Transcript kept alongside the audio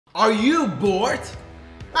Are you bored?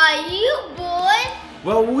 Are you bored?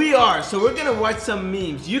 Well, we are, so we're gonna watch some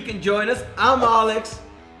memes. You can join us. I'm Alex.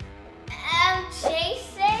 I'm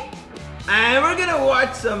Jason. And we're gonna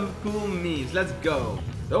watch some cool memes. Let's go.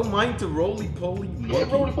 Don't mind the roly-poly monkey.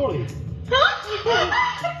 Yeah, roly-poly.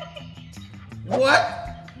 What?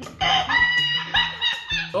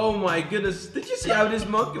 Oh my goodness. Did you see how this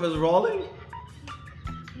monkey was rolling?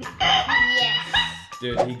 Yes.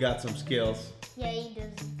 Dude, he got some skills. Yeah, he does.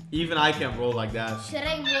 Even I can't roll like that. Should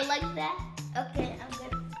I roll like that? Okay, I'm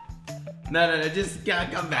good. No, just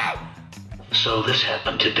come back. So this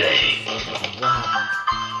happened today. Wow.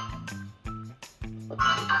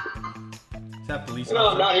 Is that police No, I'm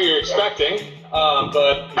officer? not who you're expecting,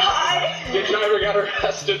 but your driver got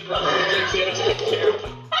arrested for taking into the camp.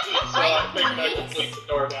 So I think I can take the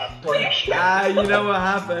door down for you. You know what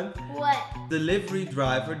happened? What? Delivery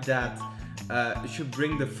driver that should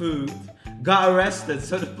bring the food got arrested,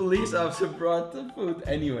 so the police officer brought the food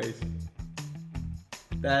anyways.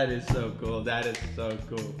 That is so cool. That is so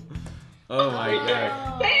cool. Oh my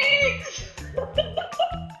god. Thanks!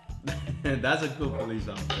 That's a cool police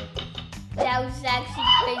officer. That was actually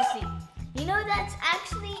crazy. You know, that's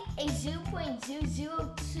actually a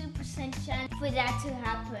 0.002% chance for that to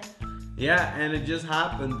happen. Yeah, and it just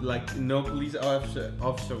happened. Like no police officer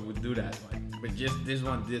would do that. Like, but just this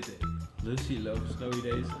one did it. Lucy loves snowy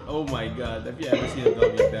days. Oh my god, have you ever seen a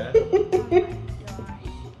dog like that? Oh my gosh.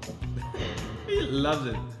 He loves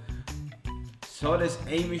it. Saw this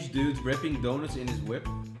Amish dude ripping donuts in his whip.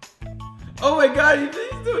 Oh my god, he's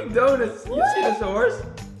doing donuts. You see this horse?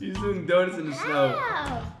 He's doing donuts in the snow.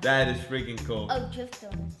 Wow. That is freaking cool. Oh, drift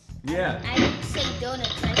donuts. Yeah. I didn't say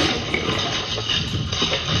donuts, I said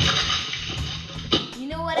drift. You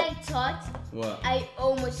know what I thought? What? I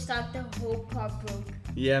almost thought the whole car broke.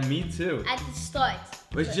 Yeah, me too. At the start.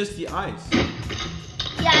 It's just the ice.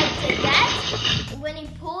 Yeah, I did that. When he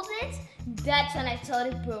pulled it, that's when I thought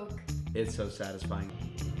it broke. It's so satisfying.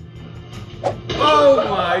 Oh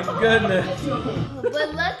my goodness.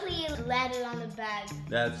 But luckily it landed on the bag.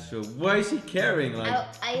 That's true. Why is he carrying like?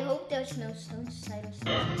 I hope there's no stones inside or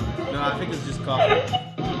something. No, I think it's just coffee.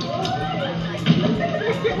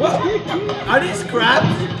 What? Are these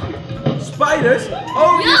crabs? Spiders?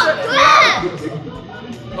 Oh, these are crabs!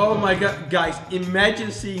 Oh my god, guys, imagine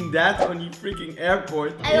seeing that on your freaking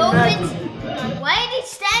airport. I hope it's... Why are they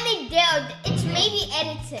standing there? It's maybe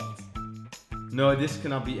edited. No, this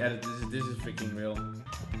cannot be edited. This is freaking real.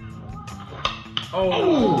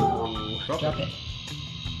 Oh! Drop it.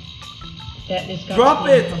 Drop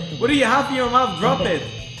it! What do you have in your mouth? Drop it!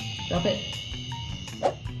 Drop it.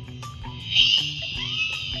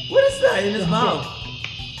 What is that in his mouth?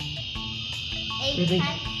 Release.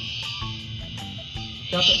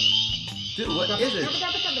 Drop it. Dude, what is it?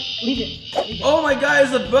 Drop it. Leave it. Leave it. Oh my god,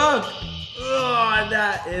 it's a bug! Oh,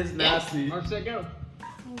 that is nasty. Mark, set, go.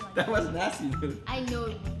 That was nasty, dude. I know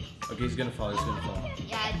it was. Okay, he's gonna fall,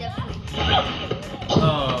 Yeah, definitely.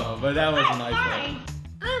 Oh, but that was a nice one.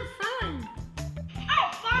 I'm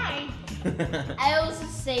fine. I also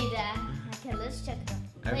say that. Okay, let's check it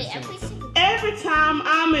out. Wait, every single... Every time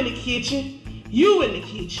I'm in the kitchen, you in the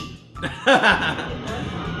kitchen.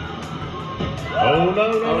 Oh no.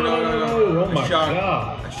 Oh my A shark.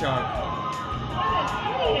 god. A shark.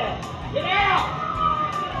 Get out!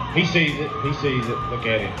 He sees it. Look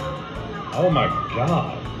at him. Oh my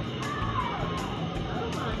god.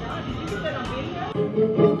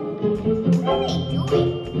 What are they doing?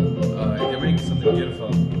 They're making something beautiful.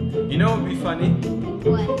 You know what would be funny?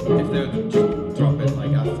 What? If they would just drop it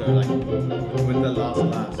like after, like, with the last. I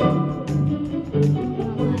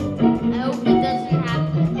hope it doesn't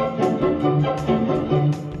happen.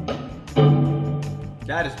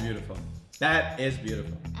 That is beautiful. That is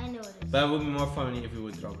beautiful. I know it is. But it would be more funny if we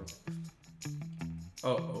would drop it.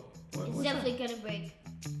 Oh. It's What's definitely gonna break.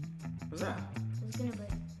 that? What's that? It's gonna break.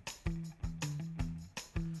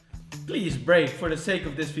 Please break for the sake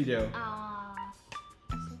of this video.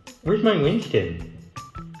 Where's my Winston?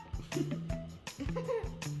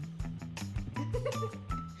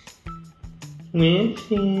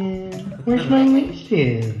 Winston. Where's my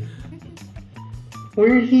Winston?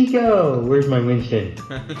 Where'd he go? Where's my Winston?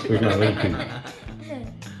 Where's my Winston?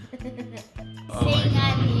 Saying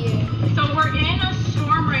I'm here. So we're in a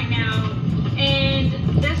storm right now, and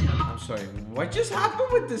this car I'm sorry. What just happened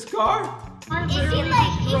with this car? Is he literally like,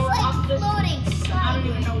 just he's drove like off this. floating I don't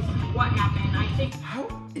even know sideways. what happened. I think How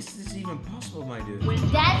is this even possible, my dude?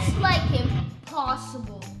 That's like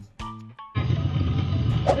impossible.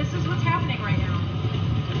 this is what's happening right now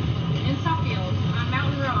in Suffield on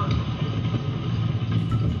Mountain Road.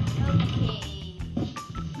 Okay.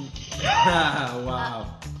 Wow.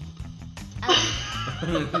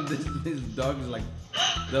 this dog is like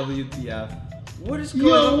WTF. What is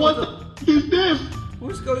going on? Yo, what is this?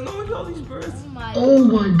 What's going on with all these birds? Oh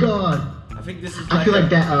my god. I think this is I feel like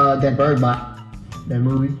that bird bot. That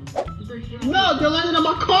movie. No, they're landing on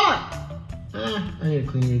my car. I need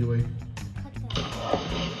to clean it either way.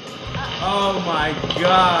 Oh my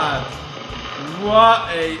god. What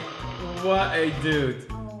a dude.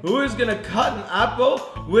 Who is gonna cut an apple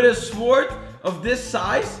with a sword of this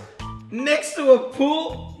size next to a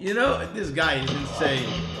pool? You know, this guy is insane.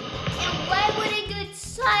 And why would it go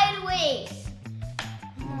sideways?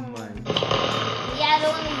 Oh my. He had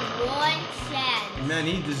only one chance. Man,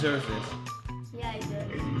 he deserves this. Yeah, he does.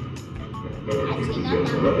 Actually, not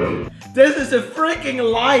that much. This is a freaking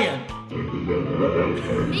lion.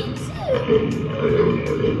 Me too.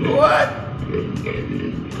 What?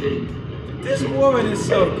 This woman is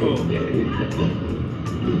so cool.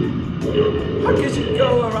 How can she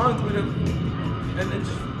go around with a and then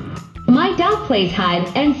just... My dog plays hide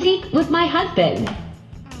and seek with my husband.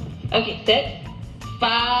 Okay, sit.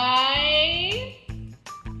 5,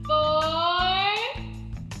 4,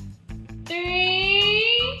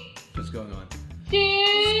 3, What's going on? 2,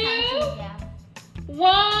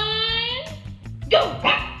 1, go!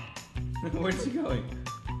 Where's he going?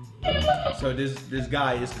 So this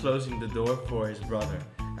guy is closing the door for his brother.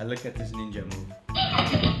 And look at this ninja move.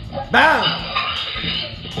 Bam!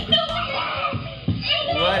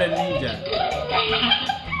 What a ninja.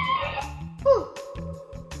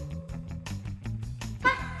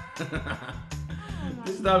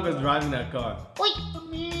 This dog was driving that car. Wait.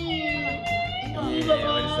 Yeah, what is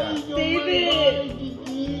that? Save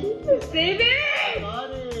it! Save it!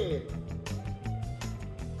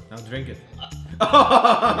 Now drink it.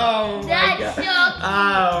 Oh my That god. shocked me.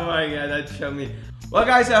 Oh my god, that showed me. Well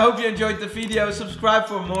guys, I hope you enjoyed the video. Subscribe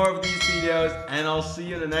for more of these videos and I'll see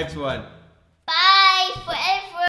you in the next one.